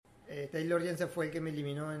Taylor Jensen fue el que me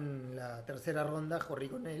eliminó en la tercera ronda, corrí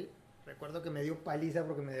con él. Recuerdo que me dio paliza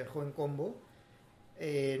porque me dejó en combo.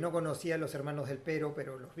 No conocía a los hermanos del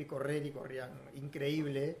Pero los vi correr y corrían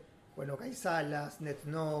increíble. Bueno, Kai Salas, Ned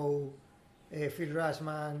Snow, Phil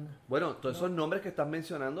Rushman. Bueno, todos esos nombres que estás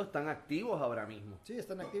mencionando están activos ahora mismo. Sí,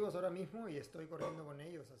 están activos ahora mismo y estoy corriendo con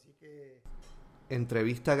ellos, así que...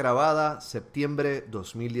 Entrevista grabada septiembre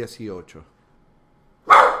 2018.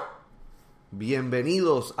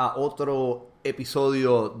 Bienvenidos a otro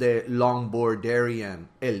episodio de Longboardarian,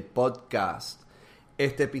 el podcast.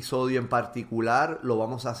 Este episodio en particular lo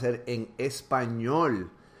vamos a hacer en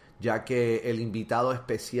español, ya que el invitado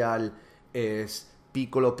especial es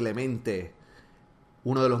Piccolo Clemente,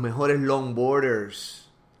 uno de los mejores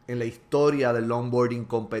longboarders en la historia del longboarding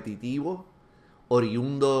competitivo,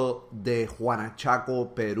 oriundo de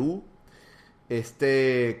Huan-chaco, Perú.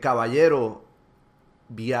 Este caballero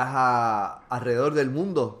viaja alrededor del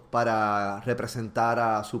mundo para representar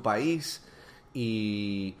a su país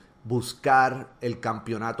y buscar el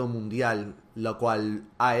campeonato mundial, lo cual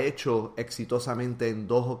ha hecho exitosamente en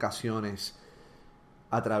 2 ocasiones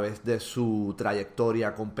a través de su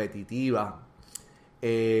trayectoria competitiva.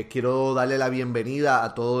 Quiero darle la bienvenida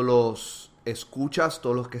a todos los escuchas,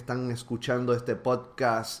 todos los que están escuchando este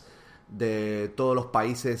podcast de todos los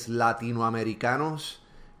países latinoamericanos.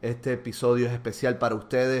 Este episodio es especial para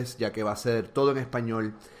ustedes, ya que va a ser todo en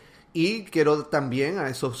español. Y quiero también a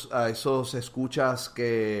esos escuchas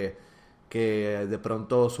que de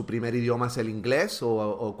pronto su primer idioma es el inglés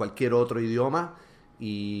o cualquier otro idioma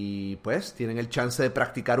y pues tienen el chance de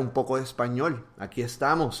practicar un poco de español. Aquí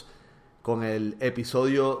estamos con el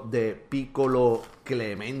episodio de Piccolo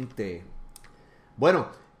Clemente. Bueno,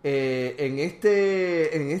 en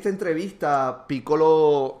esta entrevista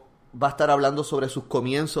Piccolo va a estar hablando sobre sus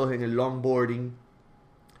comienzos en el longboarding,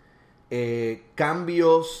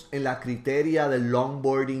 cambios en la criteria del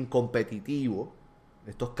longboarding competitivo,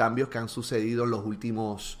 estos cambios que han sucedido en los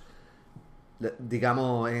últimos,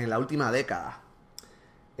 digamos, en la última década,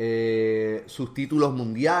 sus títulos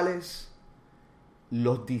mundiales,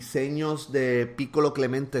 los diseños de Piccolo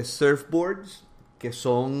Clemente surfboards, que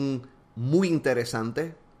son muy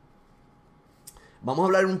interesantes. Vamos a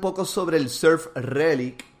hablar un poco sobre el Surf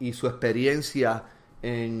Relic y su experiencia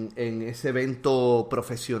en ese evento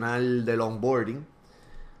profesional de longboarding.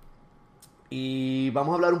 Y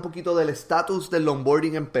vamos a hablar un poquito del estatus del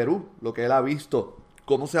longboarding en Perú, lo que él ha visto,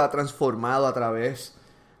 cómo se ha transformado a través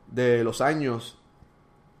de los años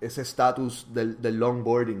ese estatus del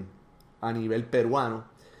longboarding a nivel peruano.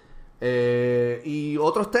 Y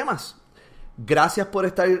otros temas. Gracias por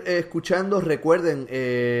estar escuchando. Recuerden,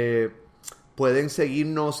 pueden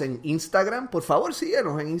seguirnos en Instagram. Por favor,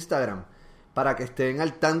 síguenos en Instagram para que estén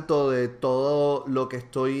al tanto de todo lo que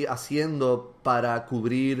estoy haciendo para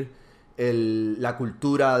cubrir la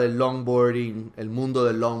cultura del longboarding, el mundo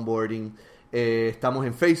del longboarding. Estamos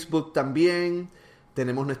en Facebook también.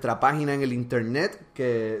 Tenemos nuestra página en el internet,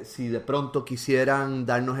 que si de pronto quisieran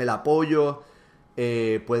darnos el apoyo,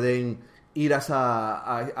 pueden ir a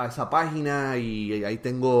esa página y ahí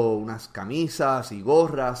tengo unas camisas y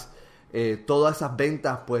gorras. Todas esas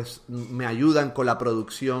ventas pues me ayudan con la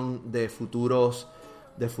producción de futuros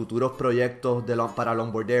proyectos para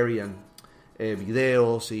Longboardarian,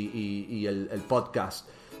 videos y el podcast.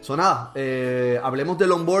 Nada, hablemos de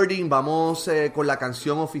longboarding. Vamos con la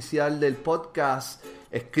canción oficial del podcast,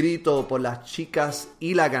 escrito por las chicas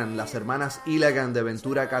Ilagan, las hermanas Ilagan de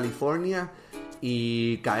Ventura, California,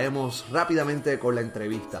 y caemos rápidamente con la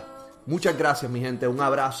entrevista. Muchas gracias, mi gente, un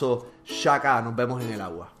abrazo, shaka, nos vemos en el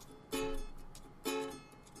agua.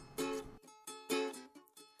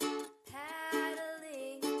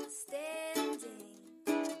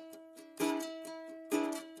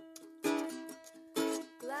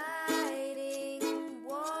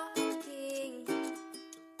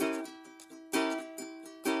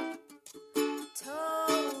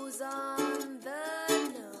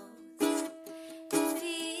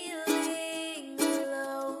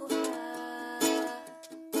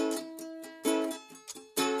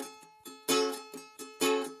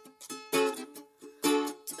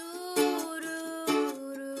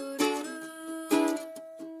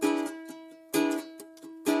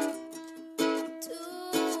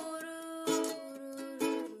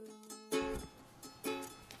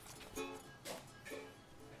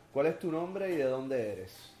 ¿Cuál es tu nombre y de dónde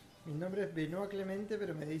eres? Mi nombre es Benoit Clemente,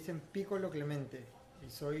 pero me dicen Piccolo Clemente y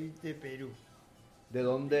soy de Perú. ¿De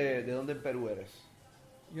dónde en Perú eres?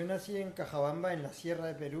 Yo nací en Cajabamba, en la sierra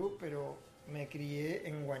de Perú, pero me crié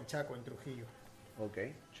en Huan-chaco, en Trujillo. Ok,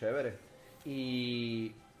 chévere.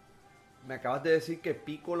 Y me acabas de decir que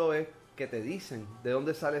Piccolo es que te dicen. ¿De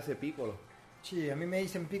dónde sale ese Piccolo? Sí, a mí me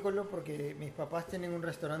dicen Piccolo porque mis papás tienen un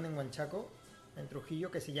restaurante en Huan-chaco, en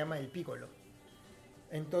Trujillo, que se llama El Piccolo.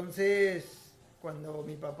 Entonces, cuando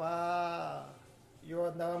yo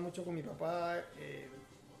andaba mucho con mi papá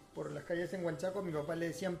por las calles en Huan-chaco, a mi papá le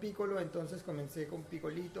decían Piccolo, entonces comencé con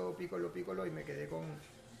Picolito, Piccolo, y me quedé con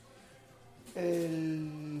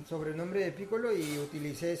el sobrenombre de Piccolo y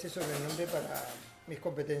utilicé ese sobrenombre para mis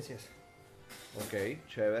competencias. Ok,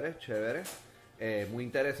 chévere. Muy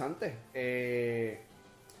interesante.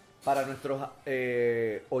 Para nuestros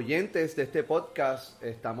oyentes de este podcast,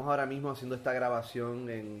 estamos ahora mismo haciendo esta grabación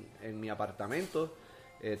en mi apartamento.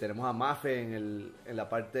 Tenemos a Mafe en la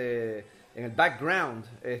parte, en el background,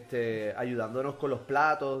 ayudándonos con los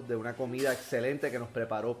platos de una comida excelente que nos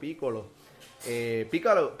preparó Piccolo.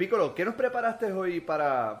 Piccolo, ¿qué nos preparaste hoy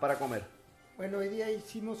para comer? Bueno, hoy día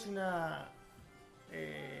hicimos una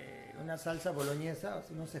salsa boloñesa,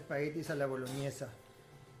 unos espaguetis a la boloñesa,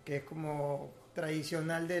 que es como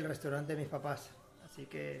tradicional del restaurante de mis papás. Así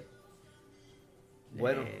que...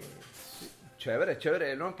 Bueno,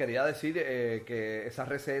 chévere, ¿no? Quería decir que esa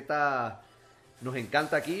receta nos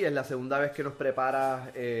encanta aquí. Es la segunda vez que nos preparas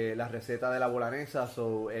la receta de la boloñesa.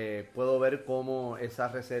 Puedo ver cómo esa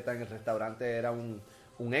receta en el restaurante era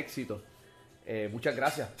un éxito. Muchas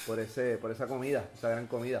gracias por esa comida, esa gran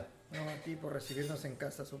comida. No, a ti por recibirnos en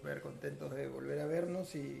casa, súper contentos de volver a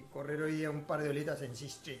vernos y correr hoy día un par de horitas en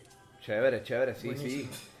Street. Chévere, sí,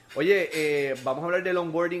 Buenísimo. sí. Oye, vamos a hablar de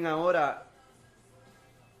longboarding ahora.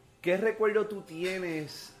 ¿Qué recuerdo tú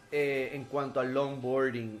tienes en cuanto al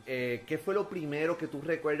longboarding? ¿Qué fue lo primero que tú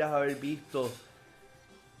recuerdas haber visto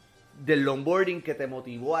del longboarding que te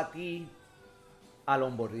motivó a ti a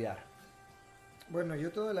longboardear? Bueno,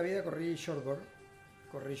 yo toda la vida corrí shortboard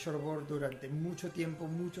durante mucho tiempo,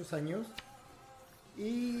 muchos años,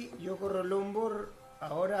 y yo corro longboard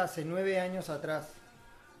ahora hace 9 años atrás.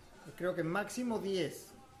 Creo que máximo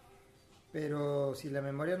 10, pero si la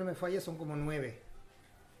memoria no me falla son como 9.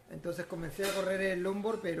 Entonces comencé a correr el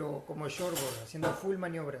longboard, pero como shortboard, haciendo full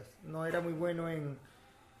maniobras. No era muy bueno en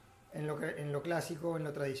lo clásico, en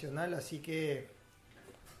lo tradicional, así que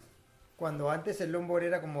cuando antes el longboard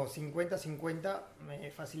era como 50-50,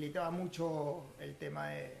 me facilitaba mucho el tema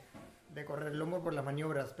de correr el longboard por las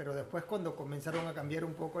maniobras, pero después cuando comenzaron a cambiar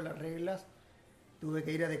un poco las reglas, tuve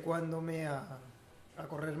que ir adecuándome a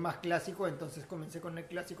correr más clásico, entonces comencé con el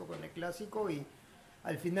clásico y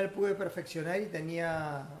al final pude perfeccionar y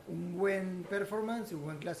tenía un buen performance y un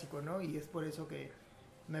buen clásico, ¿no? Y es por eso que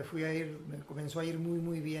me comenzó a ir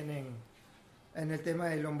muy bien en el tema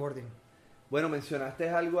del longboarding. Bueno, mencionaste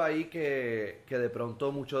algo ahí que de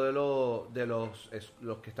pronto muchos de los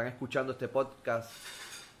que están escuchando este podcast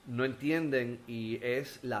no entienden, y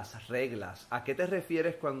es las reglas. ¿A qué te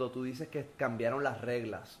refieres cuando tú dices que cambiaron las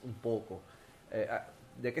reglas un poco?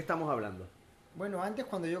 ¿De qué estamos hablando? Bueno, antes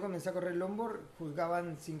cuando yo comencé a correr longboard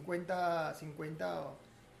juzgaban 50-50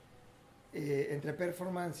 entre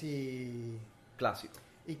performance y Clásico.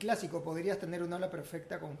 clásico. Podrías tener una ola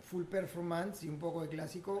perfecta con full performance y un poco de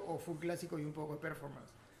clásico, o full clásico y un poco de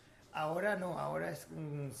performance. Ahora no, ahora es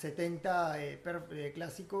un 70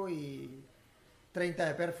 clásico y 30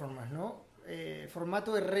 de performance, ¿no?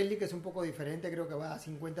 Formato de rally que es un poco diferente, creo que va a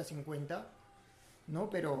 50-50, ¿no?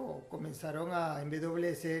 Pero comenzaron en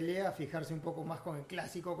WSL a fijarse un poco más con el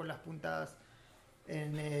clásico, con las puntadas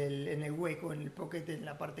en el hueco, en el pocket, en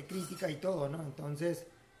la parte crítica y todo, ¿no? Entonces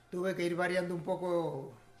tuve que ir variando un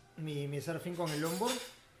poco mi surfing con el longboard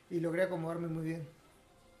y logré acomodarme muy bien.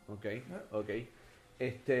 Ok.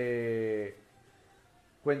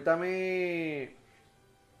 Cuéntame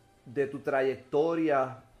de tu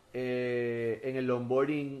trayectoria en el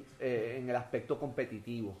longboarding en el aspecto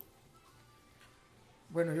competitivo.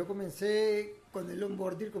 Bueno, yo comencé con el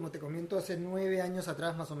longboarding, como te comento, hace 9 años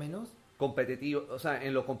atrás más o menos. Competitivo, o sea,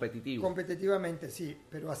 en lo competitivo. Competitivamente, sí,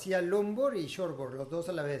 pero hacía longboard y shortboard, los dos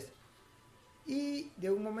a la vez. Y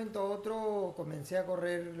de un momento a otro comencé a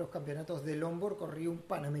correr los campeonatos de longboard. Corrí un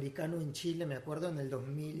panamericano en Chile, me acuerdo, en el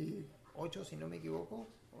 2008, si no me equivoco,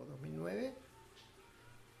 o 2009.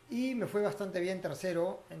 Y me fue bastante bien,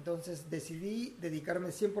 tercero. Entonces decidí dedicarme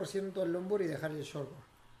 100% al longboard y dejar el shortboard.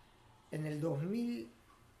 En el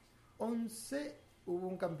 2011 hubo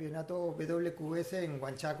un campeonato WQS en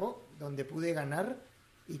Huan-chaco, donde pude ganar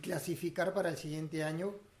y clasificar para el siguiente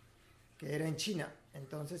año, que era en China.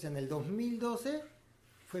 Entonces en el 2012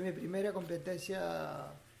 fue mi primera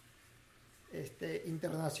competencia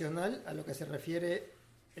internacional a lo que se refiere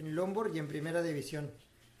en longboard y en primera división.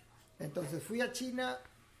 Entonces fui a China,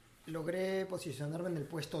 logré posicionarme en el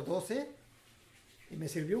puesto 12 y me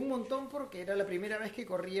sirvió un montón porque era la primera vez que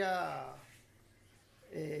corría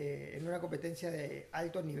en una competencia de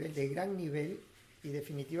alto nivel, de gran nivel, y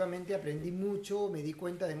definitivamente aprendí mucho, me di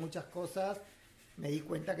cuenta de muchas cosas, me di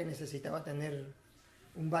cuenta que necesitaba tener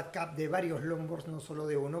un backup de varios longboards, no solo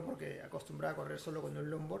de uno, porque acostumbraba a correr solo con un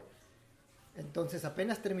longboard. Entonces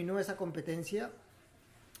apenas terminó esa competencia,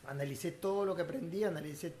 analicé todo lo que aprendí,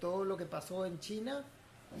 analicé todo lo que pasó en China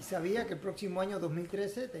y sabía que el próximo año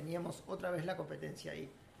 2013 teníamos otra vez la competencia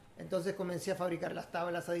ahí. Entonces comencé a fabricar las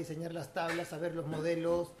tablas, a diseñar las tablas, a ver los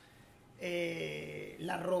modelos,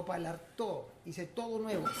 la ropa, todo. Hice todo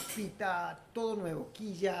nuevo, pita, todo nuevo,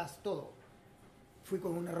 quillas, todo. Fui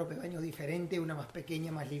con una ropa de baño diferente, una más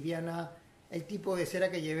pequeña, más liviana. El tipo de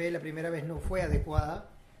cera que llevé la primera vez no fue adecuada.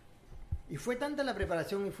 Y fue tanta la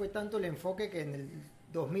preparación y fue tanto el enfoque que en el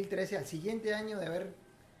 2013, al siguiente año de haber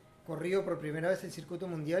corrido por primera vez el circuito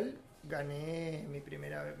mundial, gané mi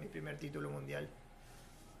primer título mundial.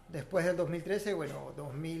 Después del 2013,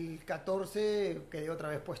 2014 quedé otra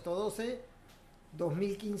vez puesto 12.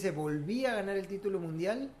 2015 volví a ganar el título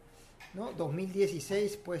mundial, ¿no?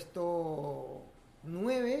 2016 puesto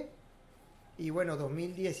 9. Y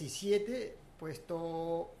 2017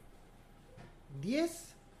 puesto 10.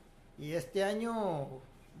 Y este año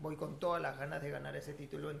voy con todas las ganas de ganar ese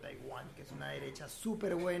título en Taiwán, que es una derecha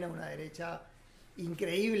súper buena, una derecha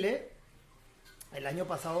increíble. El año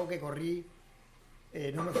pasado que corrí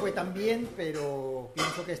no me fue tan bien, pero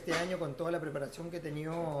pienso que este año, con toda la preparación que he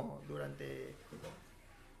tenido durante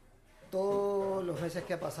todos los meses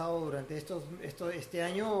que ha pasado durante este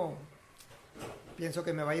año, pienso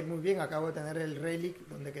que me va a ir muy bien. Acabo de tener el Relic,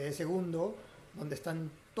 donde quedé segundo, donde están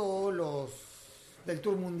todos los del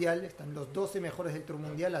Tour Mundial, están los 12 mejores del Tour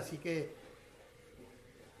Mundial, así que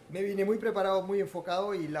me vine muy preparado, muy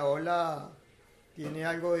enfocado, y la ola tiene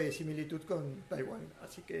algo de similitud con Taiwán,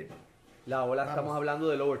 así que la ola, estamos hablando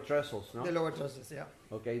de lower thresholds, ¿no? De lower thresholds, ya.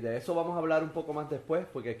 Ok, de eso vamos a hablar un poco más después,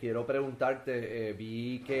 porque quiero preguntarte,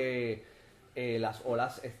 vi que las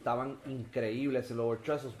olas estaban increíbles en lower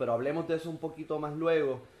thresholds, pero hablemos de eso un poquito más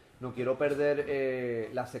luego. No quiero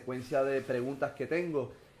perder la secuencia de preguntas que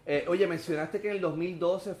tengo. Oye, mencionaste que en el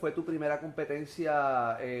 2012 fue tu primera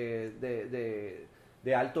competencia de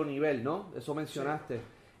alto nivel, ¿no? Eso mencionaste. Sí.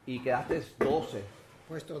 Y quedaste 12.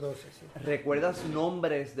 Puesto 12, sí. ¿Recuerdas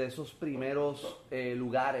nombres de esos primeros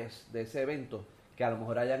lugares de ese evento que a lo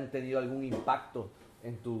mejor hayan tenido algún impacto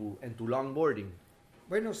en tu longboarding?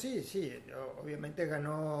 Bueno, sí. Obviamente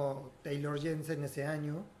ganó Taylor Jensen ese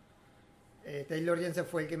año. Taylor Jensen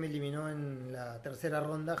fue el que me eliminó en la tercera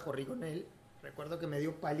ronda, corrí con él. Recuerdo que me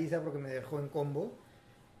dio paliza porque me dejó en combo.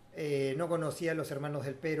 No conocía a los hermanos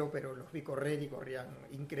del Peru, pero los vi correr y corrían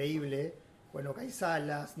increíble. Bueno, Kai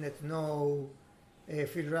Salas, Ned Snow,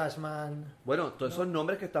 Phil Rushman. Bueno, todos esos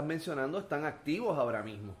nombres que estás mencionando están activos ahora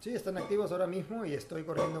mismo. Sí, están activos ahora mismo y estoy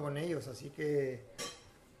corriendo con ellos. Así que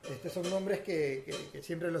estos son nombres que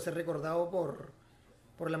siempre los he recordado por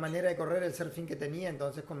la manera de correr, el surfing que tenía.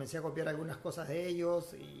 Entonces comencé a copiar algunas cosas de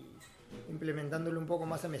ellos y implementándolo un poco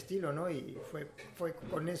más a mi estilo, ¿no? Y fue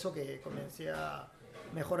con eso que comencé a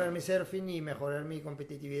mejorar mi surfing y mejorar mi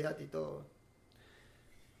competitividad y todo.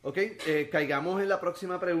 Ok, caigamos en la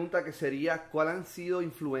próxima pregunta, que sería: ¿cuáles han sido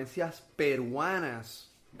influencias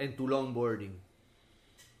peruanas en tu longboarding?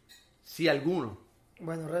 Si alguno.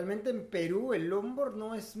 Bueno, realmente en Perú el longboard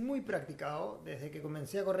no es muy practicado. Desde que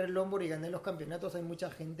comencé a correr longboard y gané los campeonatos, hay mucha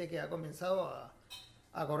gente que ha comenzado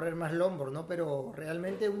a correr más longboard, ¿no? Pero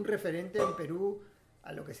realmente un referente en Perú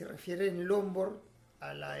a lo que se refiere en longboard,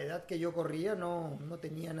 a la edad que yo corría, no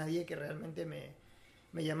tenía nadie que realmente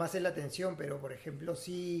me llamase la atención. Pero por ejemplo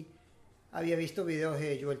sí había visto videos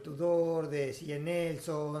de Joel Tudor, de C.N.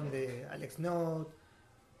 Nelson, de Alex Knott,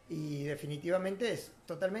 y definitivamente es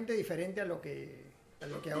totalmente diferente a lo que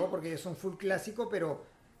hago, porque es un full clásico, pero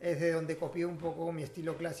es de donde copié un poco mi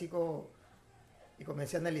estilo clásico y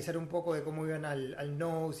comencé a analizar un poco de cómo iban al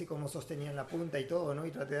nose y cómo sostenían la punta y todo, ¿no?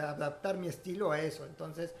 Y traté de adaptar mi estilo a eso.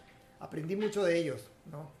 Entonces aprendí mucho de ellos,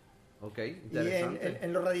 ¿no? Ok, interesante. Y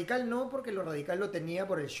en lo radical no, porque lo radical lo tenía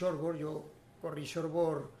por el shortboard. Yo corrí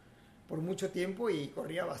shortboard por mucho tiempo y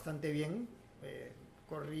corría bastante bien.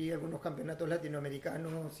 Corrí algunos campeonatos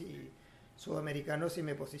latinoamericanos y sudamericanos y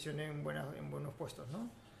me posicioné en buenos puestos,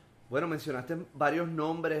 ¿no? Bueno, mencionaste varios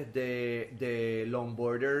nombres de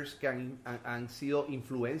longboarders que han sido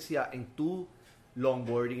influencia en tu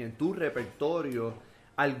longboarding, en tu repertorio.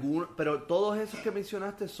 Pero todos esos que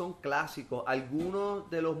mencionaste son clásicos. Algunos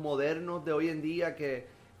de los modernos de hoy en día que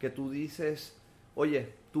tú dices,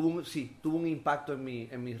 oye, tuvo un impacto en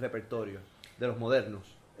mi repertorio, de los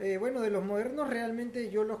modernos. Bueno, de los modernos realmente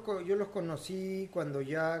yo los conocí cuando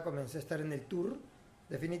ya comencé a estar en el tour.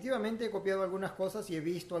 Definitivamente he copiado algunas cosas y he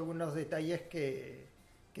visto algunos detalles que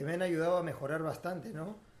que me han ayudado a mejorar bastante,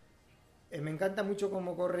 ¿no? Me encanta mucho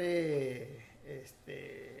cómo corre,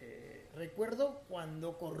 recuerdo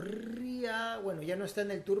cuando corría, bueno, ya no está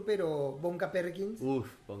en el tour, pero Bonca Perkins.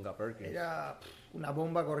 Bonca Perkins. Era una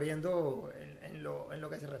bomba corriendo en lo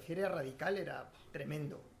que se refiere a radical, era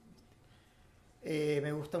tremendo.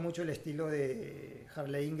 Me gusta mucho el estilo de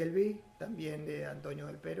Harley Ingleby, también de Antonio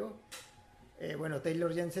del Pero. Bueno,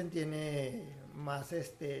 Taylor Jensen tiene más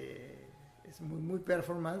es muy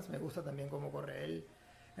performance, me gusta también cómo corre él.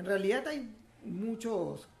 En realidad hay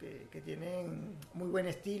muchos que tienen muy buen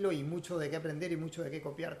estilo y mucho de qué aprender y mucho de qué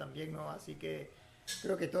copiar también, ¿no? Así que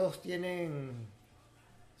creo que todos tienen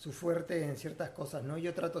su fuerte en ciertas cosas, ¿no?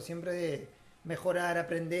 Yo trato siempre de mejorar,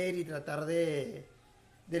 aprender y tratar de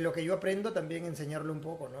lo que yo aprendo también enseñarlo un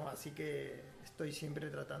poco, ¿no? Así que estoy siempre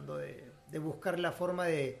tratando de buscar la forma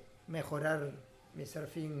de mejorar mi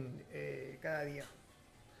surfing cada día.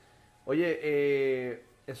 Oye,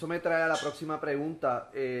 eso me trae a la próxima pregunta.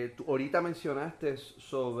 Tú ahorita mencionaste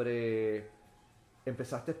sobre...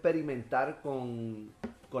 Empezaste a experimentar con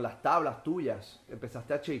las tablas tuyas.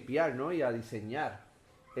 Empezaste a shapear, ¿no? Y a diseñar.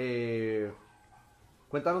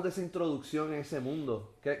 Cuéntanos de esa introducción en ese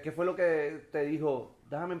mundo. ¿Qué fue lo que te dijo?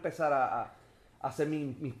 Déjame empezar a hacer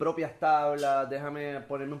mis propias tablas, déjame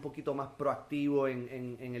ponerme un poquito más proactivo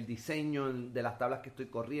en el diseño de las tablas que estoy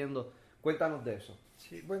corriendo. Cuéntanos de eso.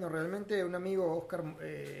 Sí, bueno, realmente un amigo,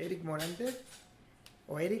 Eric Morante,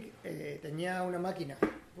 tenía una máquina.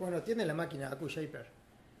 Bueno, tiene la máquina, Aku Shaper.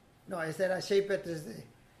 No, esa era Shaper 3D.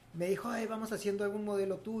 Me dijo, vamos haciendo algún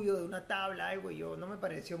modelo tuyo de una tabla, algo. Y yo, no me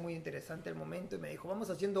pareció muy interesante el momento. Y me dijo, vamos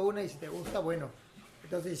haciendo una y si te gusta, bueno.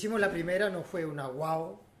 Entonces hicimos la primera, no fue una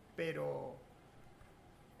wow, pero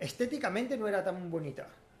estéticamente no era tan bonita.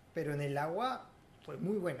 Pero en el agua fue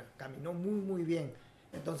muy buena, caminó muy, muy bien.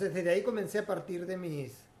 Entonces desde ahí comencé a partir de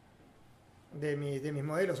mis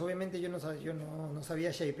modelos. Obviamente yo no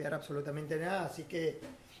sabía shapear absolutamente nada, así que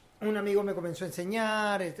un amigo me comenzó a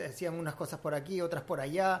enseñar, hacían unas cosas por aquí, otras por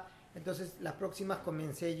allá. Entonces las próximas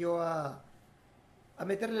comencé yo a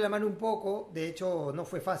meterle la mano un poco. De hecho no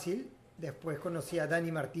fue fácil. Después conocí a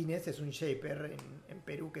Dani Martínez, es un shaper en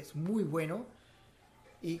Perú que es muy bueno.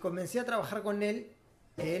 Y comencé a trabajar con él.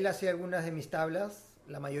 Él hace algunas de mis tablas,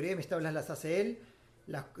 la mayoría de mis tablas las hace él.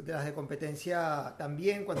 Las de competencia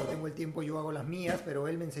también, cuando tengo el tiempo yo hago las mías, pero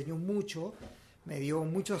él me enseñó mucho, me dio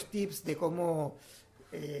muchos tips de cómo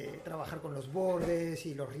trabajar con los bordes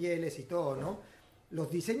y los rieles y todo, ¿no?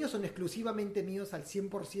 Los diseños son exclusivamente míos al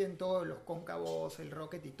 100%, los cóncavos, el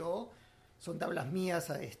rocket y todo, son tablas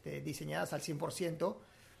mías diseñadas al 100%.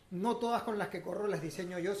 No todas con las que corro las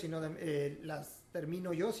diseño yo, sino las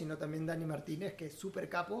termino yo, sino también Dani Martínez, que es súper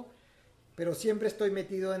capo, pero siempre estoy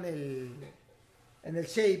metido en el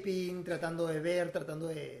shaping, tratando de ver, tratando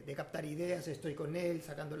de captar ideas, estoy con él,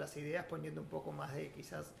 sacando las ideas, poniendo un poco más de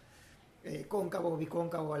quizás cóncavo,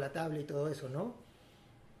 bicóncavo a la tabla y todo eso, ¿no?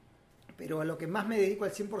 Pero a lo que más me dedico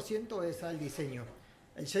al 100% es al diseño.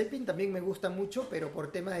 El shaping también me gusta mucho, pero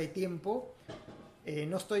por tema de tiempo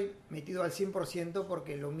no estoy metido al 100%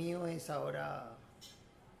 porque lo mío es ahora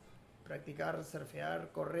practicar,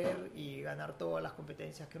 surfear, correr y ganar todas las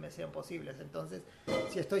competencias que me sean posibles. Entonces,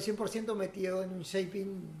 si estoy 100% metido en un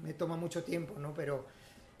shaping, me toma mucho tiempo, ¿no? Pero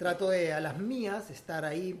trato de a las mías estar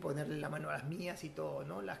ahí, ponerle la mano a las mías y todo,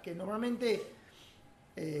 ¿no? Las que normalmente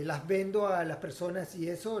las vendo a las personas y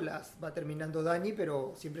eso, las va terminando Dani,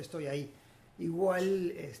 pero siempre estoy ahí.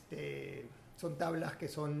 Igual, son tablas que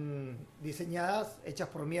son diseñadas, hechas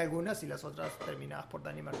por mí algunas y las otras terminadas por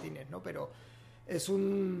Dani Martínez, ¿no? Pero es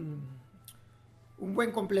un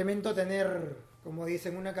buen complemento tener, como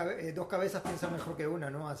dicen, dos cabezas piensan mejor que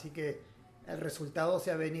una, ¿no? Así que el resultado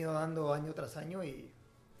se ha venido dando año tras año y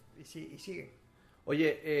sigue.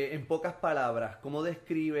 Oye, en pocas palabras, ¿cómo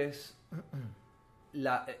describes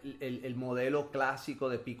el modelo clásico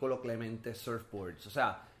de Piccolo Clemente Surfboards? O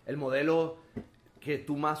sea, el modelo que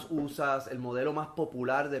tú más usas, el modelo más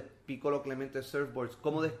popular de Piccolo Clemente Surfboards.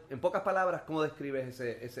 En pocas palabras, ¿cómo describes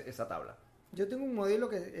esa tabla? Yo tengo un modelo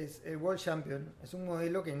que es el World Champion. Es un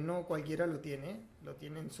modelo que no cualquiera lo tiene. Lo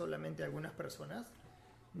tienen solamente algunas personas.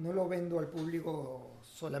 No lo vendo al público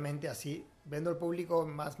solamente así. Vendo al público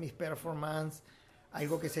más mis performance,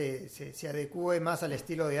 algo que se adecue más al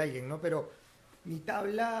estilo de alguien, ¿no? Pero mi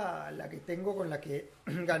tabla, la que tengo, con la que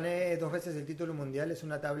gané 2 veces el título mundial, es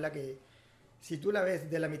una tabla que, si tú la ves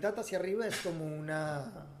de la mitad hacia arriba, es como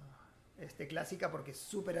una clásica porque es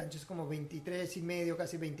súper ancho, es como 23 y medio,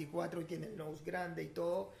 casi 24, y tiene el nose grande y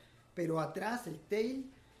todo, pero atrás el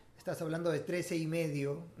tail estás hablando de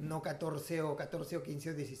 13,5, no 14 o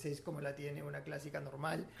 15 o 16 como la tiene una clásica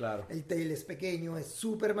normal. Claro. El tail es pequeño, es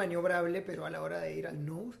súper maniobrable, pero a la hora de ir al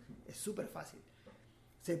nose es súper fácil.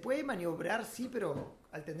 Se puede maniobrar, sí, pero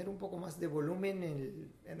al tener un poco más de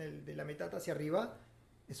volumen de la mitad hacia arriba,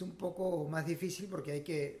 es un poco más difícil porque hay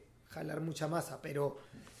que jalar mucha masa, pero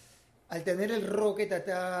al tener el rocket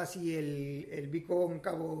atrás y el bico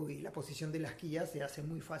cóncavo y la posición de las quillas, se hace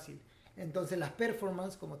muy fácil. Entonces las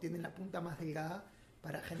performance, como tienen la punta más delgada,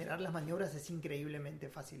 para generar las maniobras es increíblemente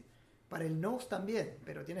fácil. Para el nose también,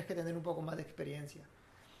 pero tienes que tener un poco más de experiencia.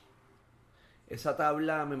 ¿Esa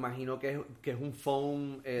tabla me imagino que es un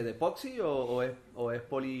foam de epoxi o es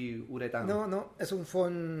poliuretano? No, es un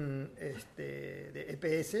foam de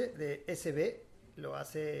EPS, de SB, lo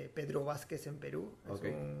hace Pedro Vázquez en Perú.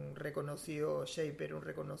 Okay. Es un reconocido shaper, un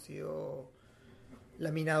reconocido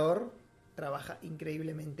laminador, trabaja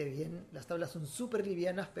increíblemente bien. Las tablas son súper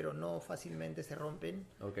livianas, pero no fácilmente se rompen.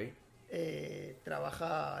 Okay.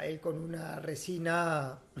 Trabaja él con una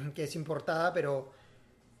resina que es importada, pero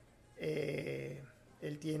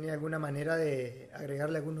él tiene alguna manera de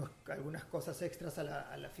agregarle algunas cosas extras a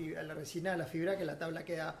la resina, a la fibra, que la tabla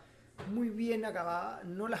queda muy bien acabada,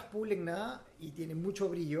 no las pulen nada y tiene mucho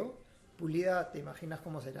brillo. Pulida, te imaginas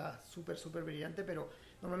cómo será, súper, súper brillante, pero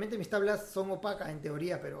normalmente mis tablas son opacas en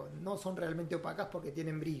teoría, pero no son realmente opacas porque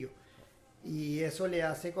tienen brillo. Y eso le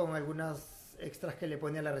hace con algunas extras que le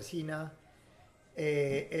pone a la resina.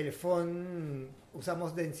 El foam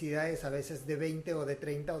usamos densidades a veces de 20 o de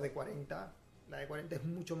 30 o de 40. La de 40 es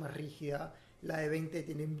mucho más rígida, la de 20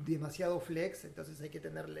 tiene demasiado flex, entonces hay que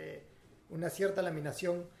tenerle una cierta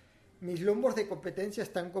laminación. Mis longboards de competencia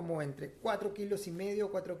están como entre 4,5 kilos,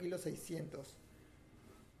 4,6 kilos.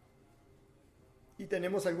 Y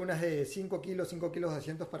tenemos algunas de 5 kilos, 5 kilos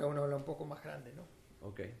 200 para una ola un poco más grande, ¿no?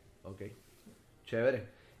 Ok. Chévere.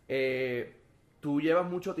 Tú llevas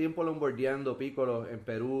mucho tiempo longboardeando, Piccolo, en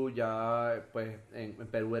Perú, ya pues en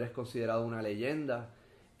Perú eres considerado una leyenda,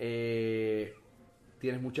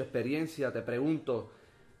 tienes mucha experiencia. Te pregunto,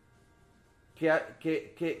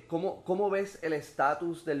 ¿cómo ves el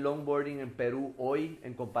estatus del longboarding en Perú hoy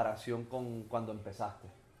en comparación con cuando empezaste?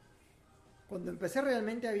 Cuando empecé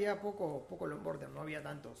realmente había poco longboarder, no había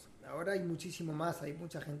tantos. Ahora hay muchísimo más, hay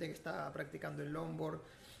mucha gente que está practicando el longboard.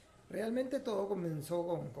 Realmente todo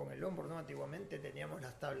comenzó con el longboard, ¿no? Antiguamente teníamos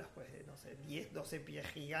las tablas, pues, de, no sé, 10, 12 pies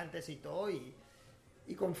gigantes y todo, y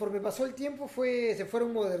conforme pasó el tiempo se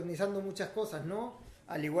fueron modernizando muchas cosas, ¿no?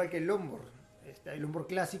 Al igual que el longboard. Hay longboard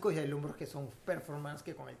clásicos y hay longboards que son performance,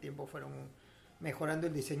 que con el tiempo fueron mejorando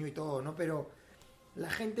el diseño y todo, ¿no? Pero la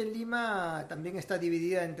gente en Lima también está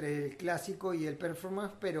dividida entre el clásico y el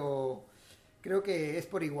performance, pero creo que es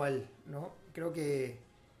por igual, ¿no? Creo que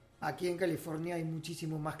aquí en California hay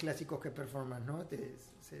muchísimos más clásicos que performance, ¿no?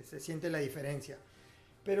 Se siente la diferencia.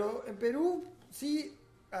 Pero en Perú sí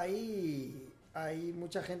hay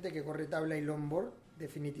mucha gente que corre tabla y longboard.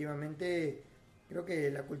 Definitivamente creo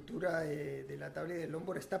que la cultura de la tabla y del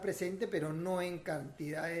longboard está presente, pero no en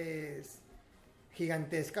cantidades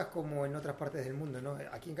gigantescas como en otras partes del mundo, ¿no?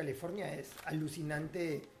 Aquí en California es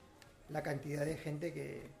alucinante la cantidad de gente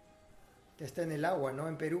que está en el agua, ¿no?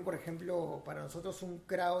 En Perú, por ejemplo, para nosotros un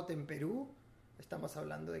crowd en Perú, estamos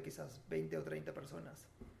hablando de quizás 20 o 30 personas.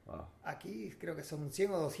 Wow. Aquí creo que son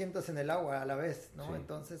 100 o 200 en el agua a la vez, ¿no? Sí.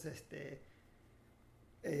 Entonces,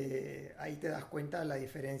 ahí te das cuenta la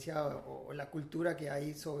diferencia o la cultura que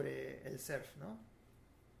hay sobre el surf, ¿no?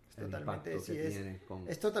 Es totalmente, sí,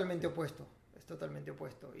 es totalmente opuesto. Es totalmente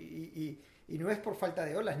opuesto. Y no es por falta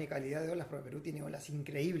de olas ni calidad de olas, porque Perú tiene olas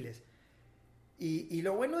increíbles. Y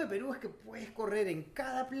lo bueno de Perú es que puedes correr en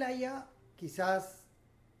cada playa. Quizás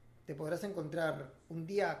te podrás encontrar un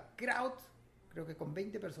día crowd, creo que con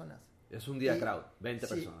 20 personas. Es un día crowd, 20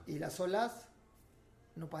 personas. Y las olas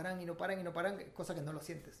no paran, cosa que no lo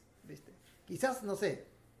sientes, ¿viste? Quizás, no sé,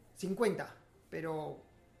 50, pero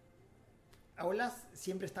a olas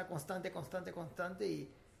siempre está constante y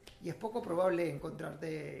es poco probable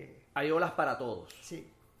encontrarte. Hay olas para todos.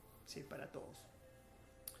 Sí, para todos.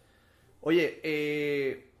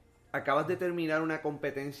 Oye, acabas de terminar una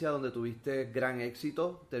competencia donde tuviste gran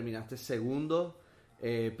éxito, terminaste segundo,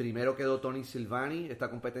 primero quedó Tony Silvani.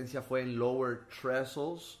 Esta competencia fue en lower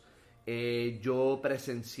trestles. Yo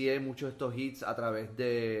presencié muchos de estos hits a través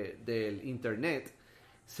del internet.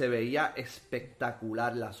 Se veía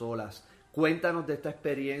espectacular las olas. Cuéntanos de esta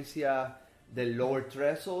experiencia del lower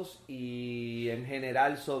trestles y en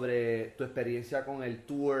general sobre tu experiencia con el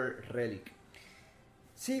Tour Relic.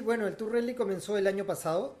 Sí, bueno, el Tour Rally comenzó el año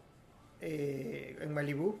pasado en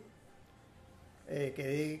Malibú.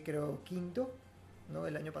 Quedé, creo, quinto, ¿no?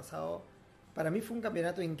 El año pasado. Para mí fue un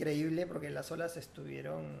campeonato increíble porque las olas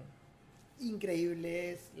estuvieron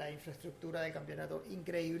increíbles, la infraestructura del campeonato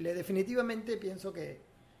increíble. Definitivamente pienso que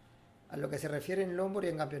a lo que se refiere en longboard y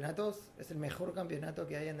en campeonatos, es el mejor campeonato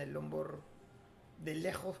que hay en el longboard de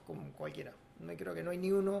lejos con cualquiera. No creo que no hay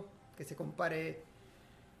ni uno que se compare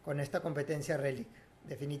con esta competencia Relic.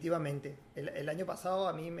 Definitivamente. El año pasado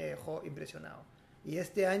a mí me dejó impresionado. Y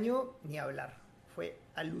este año, ni hablar. Fue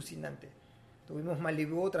alucinante. Tuvimos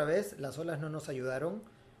Malibu otra vez, las olas no nos ayudaron,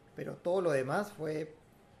 pero todo lo demás fue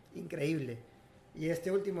increíble. Y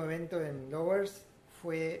este último evento en Lowers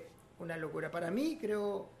fue una locura. Para mí,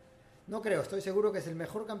 estoy seguro que es el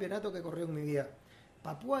mejor campeonato que he corrido en mi vida.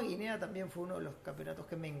 Papúa Guinea también fue uno de los campeonatos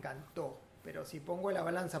que me encantó. Pero si pongo en la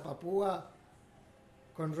balanza Papúa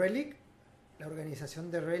con Relic, la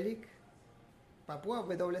organización de Relic, Papúa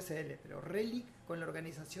WSL, pero Relic con la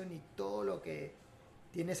organización y todo lo que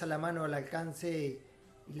tienes a la mano, al alcance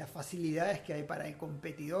y las facilidades que hay para el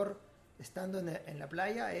competidor estando en la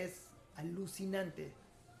playa es alucinante.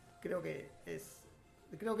 Creo que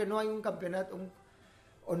no hay un campeonato,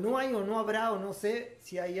 o no hay o no habrá, o no sé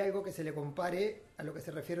si hay algo que se le compare a lo que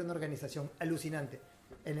se refiere a una organización. Alucinante.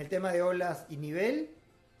 En el tema de olas y nivel,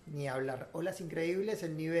 ni hablar. Olas increíbles,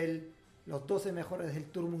 el nivel, los 12 mejores del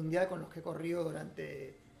Tour Mundial con los que he corrido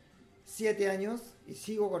durante 7 años y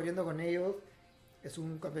sigo corriendo con ellos. Es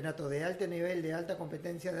un campeonato de alto nivel, de alta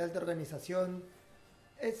competencia, de alta organización.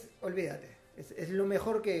 Olvídate, es lo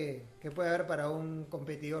mejor que puede haber para un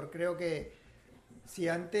competidor. Creo que si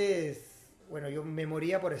antes, yo me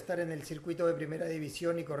moría por estar en el circuito de primera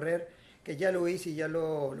división y correr, que ya lo hice y ya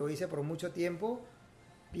lo hice por mucho tiempo,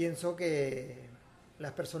 pienso que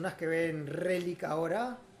las personas que ven Relic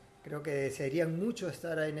ahora, creo que desearían mucho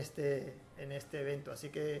estar en este evento. Así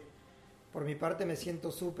que por mi parte me siento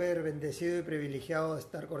súper bendecido y privilegiado de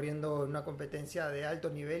estar corriendo en una competencia de alto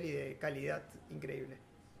nivel y de calidad increíble.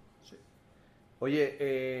 Sí.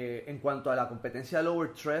 Oye, en cuanto a la competencia de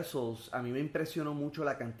Lower Trestles, a mí me impresionó mucho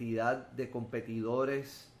la cantidad de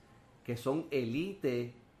competidores que son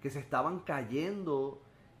elite, que se estaban cayendo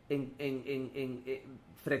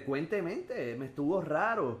frecuentemente. Me estuvo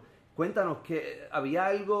raro. Cuéntanos, que había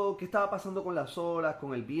algo que estaba pasando con las olas,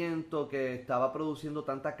 con el viento, que estaba produciendo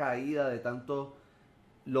tanta caída de tanto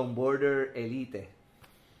longboarder elite.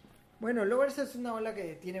 Bueno, Logros es una ola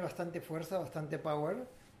que tiene bastante fuerza, bastante power.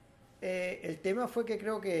 El tema fue que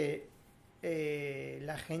creo que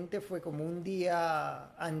la gente fue como un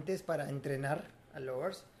día antes para entrenar a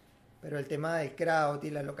Logros, pero el tema del crowd y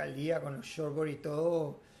la localía con los shortboard y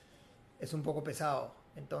todo es un poco pesado.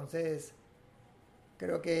 Entonces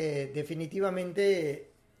creo que definitivamente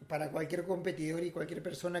para cualquier competidor y cualquier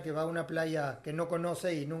persona que va a una playa que no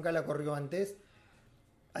conoce y nunca la corrió antes,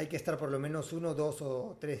 hay que estar por lo menos 1, 2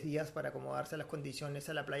 o 3 días para acomodarse a las condiciones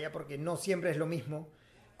a la playa, porque no siempre es lo mismo.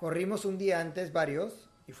 Corrimos un día antes varios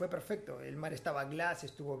y fue perfecto. El mar estaba glass,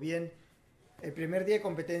 estuvo bien. El primer día de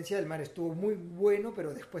competencia el mar estuvo muy bueno,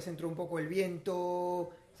 pero después entró un poco el viento,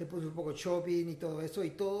 se puso un poco chopping y todo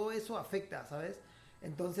eso afecta, ¿sabes?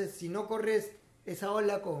 Entonces, si no corres esa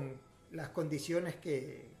ola con las condiciones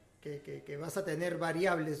que vas a tener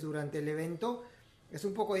variables durante el evento, es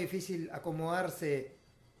un poco difícil acomodarse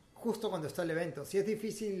justo cuando está el evento. Si es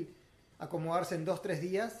difícil acomodarse en 2-3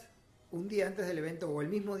 días, un día antes del evento o el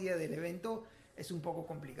mismo día del evento, es un poco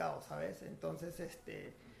complicado, ¿sabes? Entonces,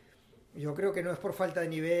 yo creo que no es por falta de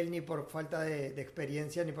nivel, ni por falta de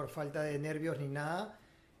experiencia, ni por falta de nervios, ni nada.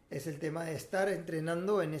 Es el tema de estar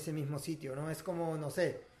entrenando en ese mismo sitio, ¿no? Es como, no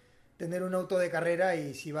sé, tener un auto de carrera,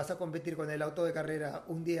 y si vas a competir con el auto de carrera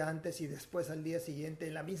un día antes y después al día siguiente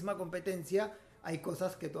en la misma competencia, hay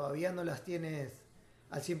cosas que todavía no las tienes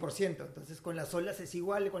al 100%. Entonces con las olas es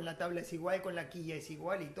igual, con la tabla es igual, con la quilla es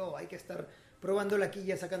igual y todo. Hay que estar probando la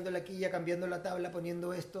quilla, sacando la quilla, cambiando la tabla,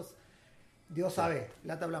 poniendo estos. Dios sabe,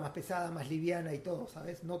 la tabla más pesada, más liviana y todo,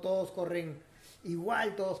 ¿sabes? No todos corren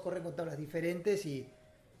igual, todos corren con tablas diferentes, y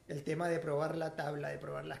el tema de probar la tabla, de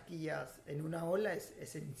probar las quillas en una ola es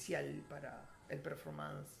esencial para el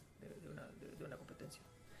performance de una competencia.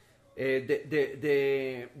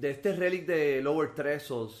 De este relic de Lower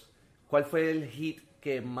Trestles, ¿cuál fue el hit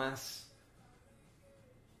que más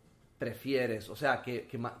prefieres? O sea, que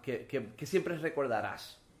siempre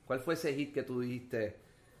recordarás. ¿Cuál fue ese hit que tú dijiste,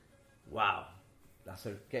 wow,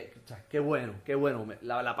 qué bueno,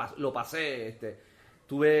 lo pasé,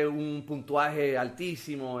 tuve un puntuaje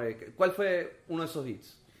altísimo? ¿Cuál fue uno de esos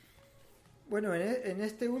hits? Bueno, en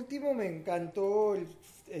este último me encantó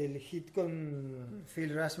el hit con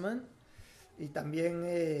Phil Rasman, y también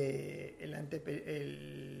el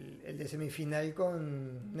de semifinal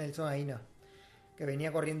con Nelson Aina, que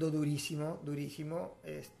venía corriendo durísimo.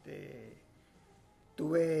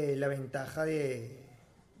 tuve la ventaja de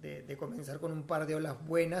comenzar con un par de olas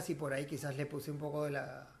buenas y por ahí quizás le puse un poco de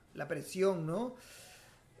la presión, ¿no?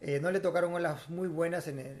 No le tocaron olas muy buenas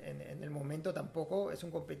en el momento tampoco. Es un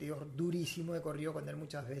competidor durísimo, he corrido con él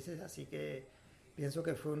muchas veces, así que pienso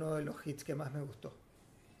que fue uno de los hits que más me gustó.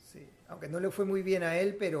 Sí. Aunque no le fue muy bien a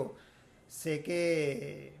él, pero sé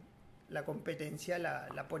que la competencia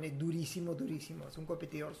la pone durísimo. Es un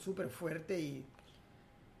competidor súper fuerte y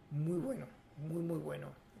muy bueno, muy bueno.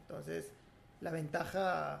 Entonces, la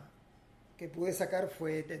ventaja que pude sacar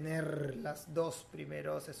fue tener las dos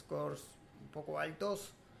primeros scores un poco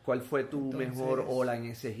altos. ¿Cuál fue tu mejor ola en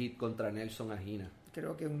ese hit contra Nelson Agina?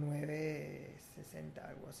 Creo que un 9.60,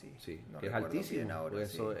 algo así. Sí, no que es altísimo. Ahora, por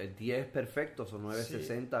eso el 10 es perfecto, son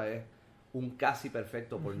 9.60 es un casi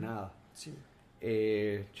perfecto por nada. Sí.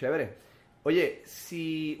 Chévere. Oye,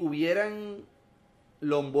 si hubieran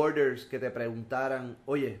longboarders que te preguntaran,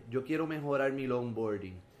 oye, yo quiero mejorar mi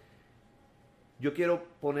longboarding, yo quiero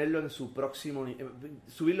ponerlo en su próximo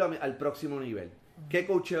subirlo al próximo nivel, ¿qué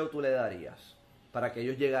coacheo tú le darías para que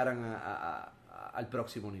ellos llegaran al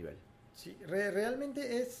próximo nivel? Sí,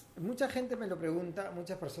 realmente mucha gente me lo pregunta,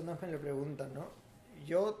 muchas personas me lo preguntan, ¿no?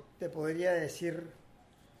 Yo te podría decir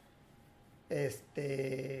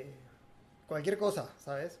cualquier cosa,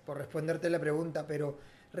 ¿sabes? Por responderte la pregunta, pero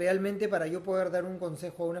realmente para yo poder dar un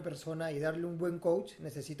consejo a una persona y darle un buen coach,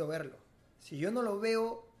 necesito verlo. Si yo no lo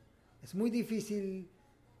veo, es muy difícil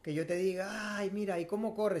que yo te diga, ay, mira, ¿y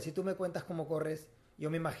cómo corres? Si tú me cuentas cómo corres, yo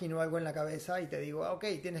me imagino algo en la cabeza y te digo, ok,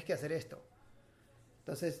 tienes que hacer esto.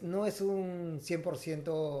 Entonces, no es un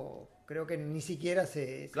 100%, creo que ni siquiera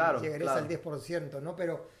llegarías al 10%, ¿no?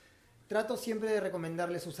 Pero trato siempre de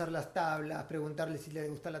recomendarles usar las tablas, preguntarles si les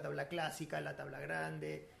gusta la tabla clásica, la tabla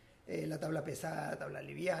grande, la tabla pesada, la tabla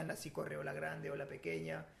liviana, si corre ola grande o la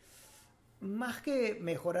pequeña. Más que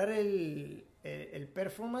mejorar el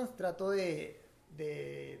performance, trato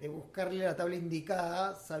de buscarle la tabla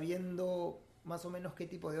indicada sabiendo más o menos qué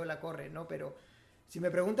tipo de ola corre, ¿no? Pero si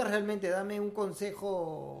me preguntas realmente, dame un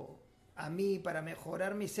consejo a mí para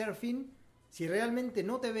mejorar mi surfing, si realmente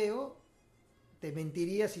no te veo, te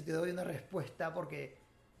mentiría si te doy una respuesta porque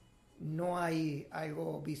no hay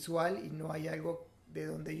algo visual y no hay algo de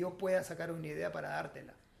donde yo pueda sacar una idea para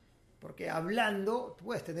dártela. Porque hablando, tú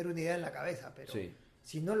puedes tener una idea en la cabeza, pero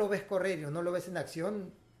si no lo ves correr o no lo ves en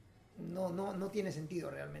acción, no tiene sentido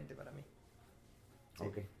realmente para mí. Sí.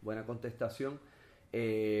 Ok, buena contestación.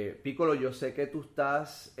 Piccolo, yo sé que tú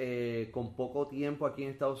estás con poco tiempo aquí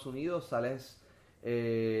en Estados Unidos, sales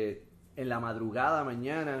en la madrugada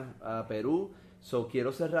mañana a Perú,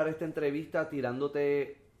 quiero cerrar esta entrevista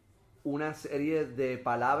tirándote una serie de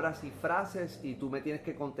palabras y frases y tú me tienes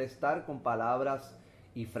que contestar con palabras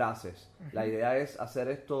y frases. La idea es hacer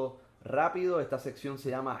esto rápido, esta sección se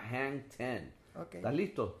llama Hang 10. Okay. ¿Estás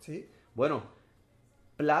listo? Sí. Bueno,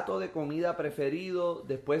 plato de comida preferido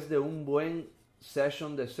después de un buen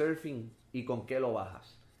session de surfing y con qué lo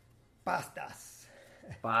bajas. Pastas.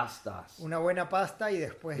 Una buena pasta y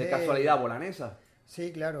después de casualidad boloñesa.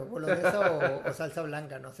 Sí, claro, boloñesa o salsa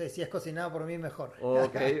blanca, no sé, si es cocinada por mí mejor.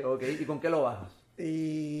 Ok, ¿y con qué lo bajas?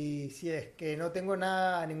 Y si es que no tengo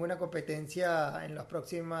ninguna competencia en las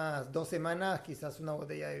próximas 2 semanas, quizás una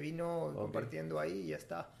botella de vino compartiendo ahí y ya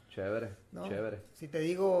está. Chévere, ¿no? Chévere. Si te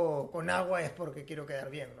digo con agua es porque quiero quedar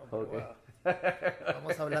bien, ¿no?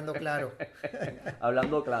 Vamos hablando claro.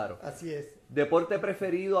 Hablando claro. Así es. ¿Deporte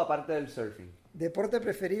preferido aparte del surfing? Deporte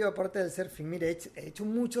preferido aparte del surfing. Mire, he hecho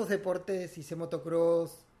muchos deportes. Hice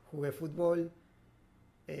motocross, jugué fútbol,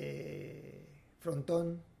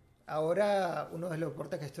 frontón. Ahora uno de los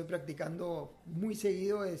deportes que estoy practicando muy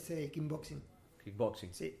seguido es kickboxing.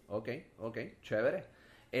 Kickboxing. Sí. Ok, chévere.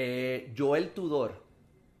 Joel Tudor.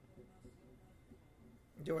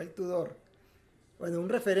 Bueno, un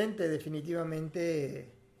referente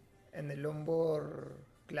definitivamente en el longboard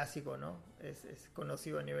clásico, ¿no? Es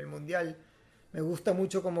conocido a nivel mundial. Me gusta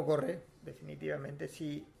mucho cómo corre, definitivamente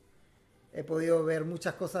sí. He podido ver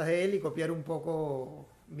muchas cosas de él y copiar un poco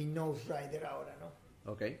mi nose rider ahora,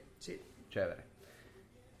 ¿no? Ok. Sí. Chévere.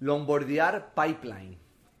 Longboardear pipeline.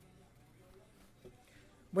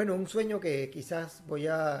 Bueno, un sueño que quizás voy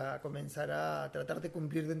a comenzar a tratar de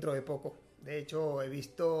cumplir dentro de poco. De hecho, he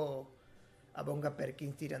visto a Bonga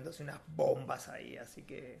Perkins tirándose unas bombas ahí, así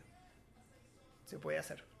que se puede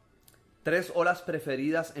hacer. 3 olas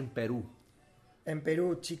preferidas en Perú. En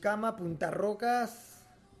Perú, Chicama, Punta Rocas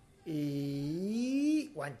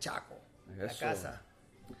y Huan-chaco, la casa.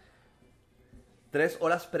 3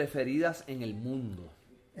 olas preferidas en el mundo.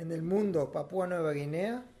 En el mundo, Papúa Nueva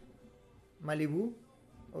Guinea, Malibú,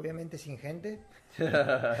 obviamente sin gente.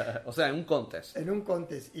 O sea, en un contest. En un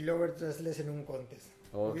contest. Y Lover Trustless en un contest.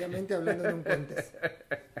 Okay. Obviamente hablando de un contest.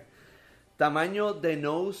 Tamaño de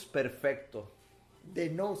nose perfecto. De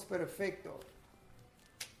nose perfecto.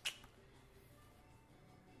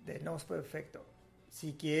 De nose perfecto.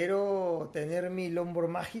 Si quiero tener mi longboard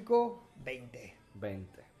mágico, 20.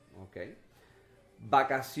 20, ok.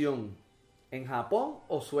 Vacación, ¿en Japón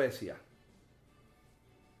o Suecia?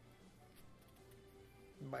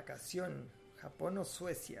 Vacación, Japón o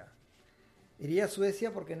Suecia. Iría a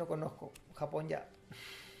Suecia porque no conozco. Japón ya.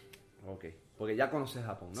 Ok, porque ya conoces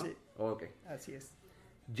Japón, ¿no? Sí. Ok. Así es.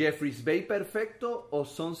 Jeffreys Bay perfecto o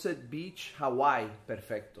Sunset Beach, Hawaii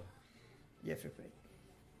perfecto. Jeffrey Bay.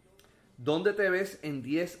 ¿Dónde te ves en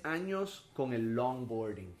 10 años con el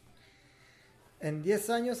longboarding? En 10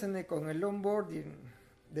 años con el longboarding,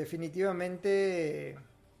 definitivamente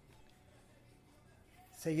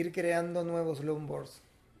seguir creando nuevos longboards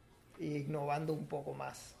e innovando un poco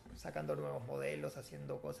más, sacando nuevos modelos,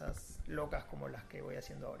 haciendo cosas locas como las que voy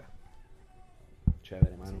haciendo ahora.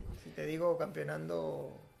 Chévere, mano. Sí, si te digo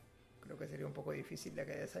campeonando, creo que sería un poco difícil de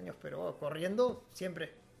aquí a 10 años, pero corriendo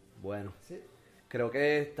siempre. Bueno, Sí. creo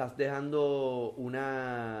que estás dejando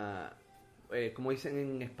una, como dicen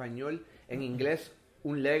en español, en inglés,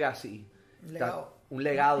 un legacy. Un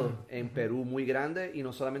legado en Perú muy grande, y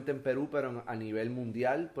no solamente en Perú, pero a nivel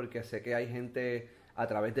mundial, porque sé que hay gente a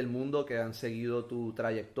través del mundo que han seguido tu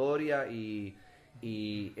trayectoria y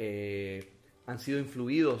han sido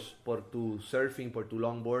influidos por tu surfing, por tu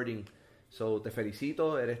longboarding. So, te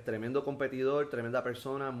felicito, eres tremendo competidor, tremenda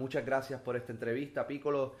persona. Muchas gracias por esta entrevista,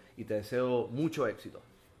 Piccolo, y te deseo mucho éxito.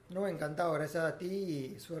 No, encantado, gracias a ti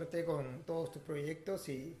y suerte con todos tus proyectos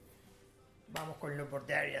y vamos con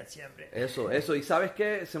Longboardarian siempre. Eso. Y ¿sabes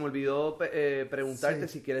qué? Se me olvidó preguntarte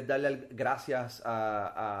si quieres darle gracias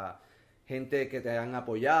a gente que te han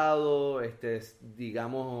apoyado,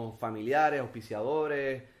 digamos, familiares,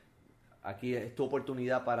 auspiciadores. Aquí es tu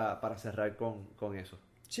oportunidad para cerrar con eso.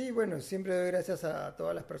 Sí, bueno, siempre doy gracias a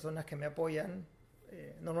todas las personas que me apoyan.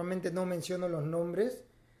 Normalmente no menciono los nombres,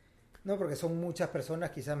 no porque son muchas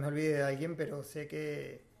personas, quizás me olvide de alguien, pero sé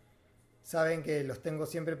que saben que los tengo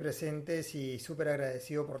siempre presentes y súper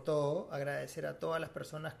agradecido por todo. Agradecer a todas las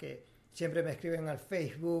personas que siempre me escriben al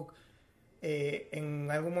Facebook. En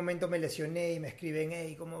algún momento me lesioné y me escriben,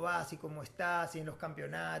 hey, ¿cómo vas? ¿Y cómo estás? Y en los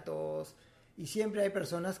campeonatos. Y siempre hay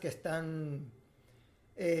personas que están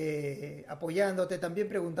apoyándote, también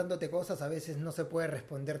preguntándote cosas. A veces no se puede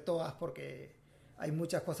responder todas porque hay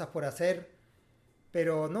muchas cosas por hacer.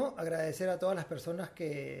 Pero no, agradecer a todas las personas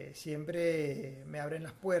que siempre me abren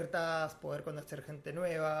las puertas, poder conocer gente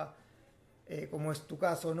nueva, como es tu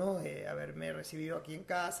caso, ¿no? Haberme recibido aquí en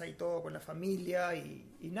casa y todo, con la familia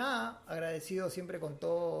y nada, agradecido siempre con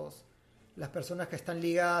todas las personas que están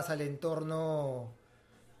ligadas al entorno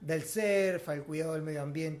del surf, al cuidado del medio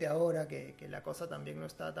ambiente ahora, que la cosa también no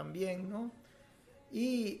está tan bien, ¿no?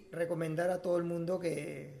 Y recomendar a todo el mundo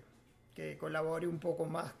que colabore un poco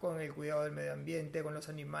más con el cuidado del medio ambiente, con los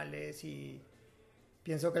animales, y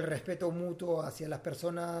pienso que el respeto mutuo hacia las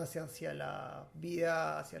personas, hacia la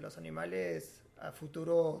vida, hacia los animales, a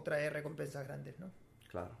futuro trae recompensas grandes, ¿no?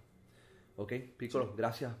 Claro. Ok, Piccolo,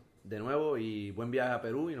 gracias de nuevo y buen viaje a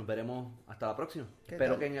Perú y nos veremos hasta la próxima.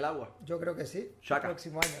 Espero que en el agua. Yo creo que sí. Shaka. El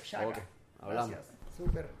próximo año. Shaka. Ok, hablamos. Gracias.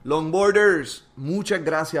 Súper. Longboarders, muchas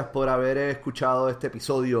gracias por haber escuchado este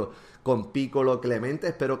episodio con Piccolo Clemente.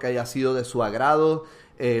 Espero que haya sido de su agrado.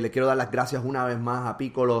 Le quiero dar las gracias una vez más a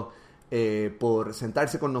Piccolo por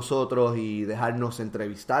sentarse con nosotros y dejarnos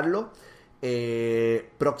entrevistarlo.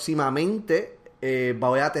 Próximamente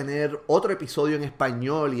voy a tener otro episodio en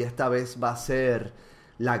español y esta vez va a ser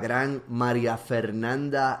la gran María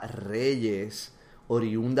Fernanda Reyes,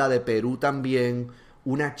 oriunda de Perú también.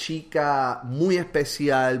 Una chica muy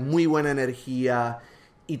especial, muy buena energía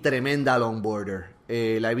y tremenda longboarder.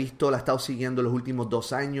 La he estado siguiendo los últimos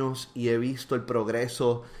 2 años y he visto el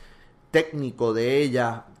progreso técnico de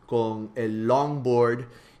ella con el longboard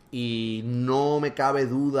y no me cabe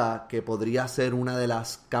duda que podría ser una de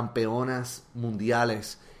las campeonas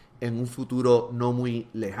mundiales en un futuro no muy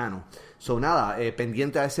lejano. So nada,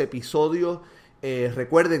 pendiente a ese episodio.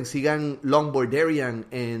 Recuerden, sigan Longboardarian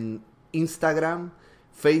en Instagram,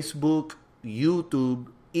 Facebook,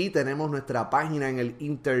 YouTube y tenemos nuestra página en el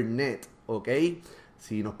internet, ¿ok?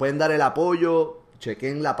 Si nos pueden dar el apoyo,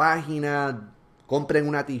 chequen la página, compren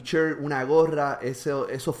una t-shirt, una gorra,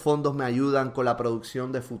 esos fondos me ayudan con la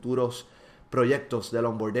producción de futuros proyectos de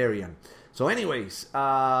Longboardarian. So anyways,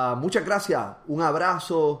 muchas gracias, un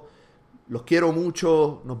abrazo, los quiero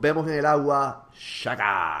mucho, nos vemos en el agua,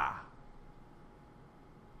 shaka.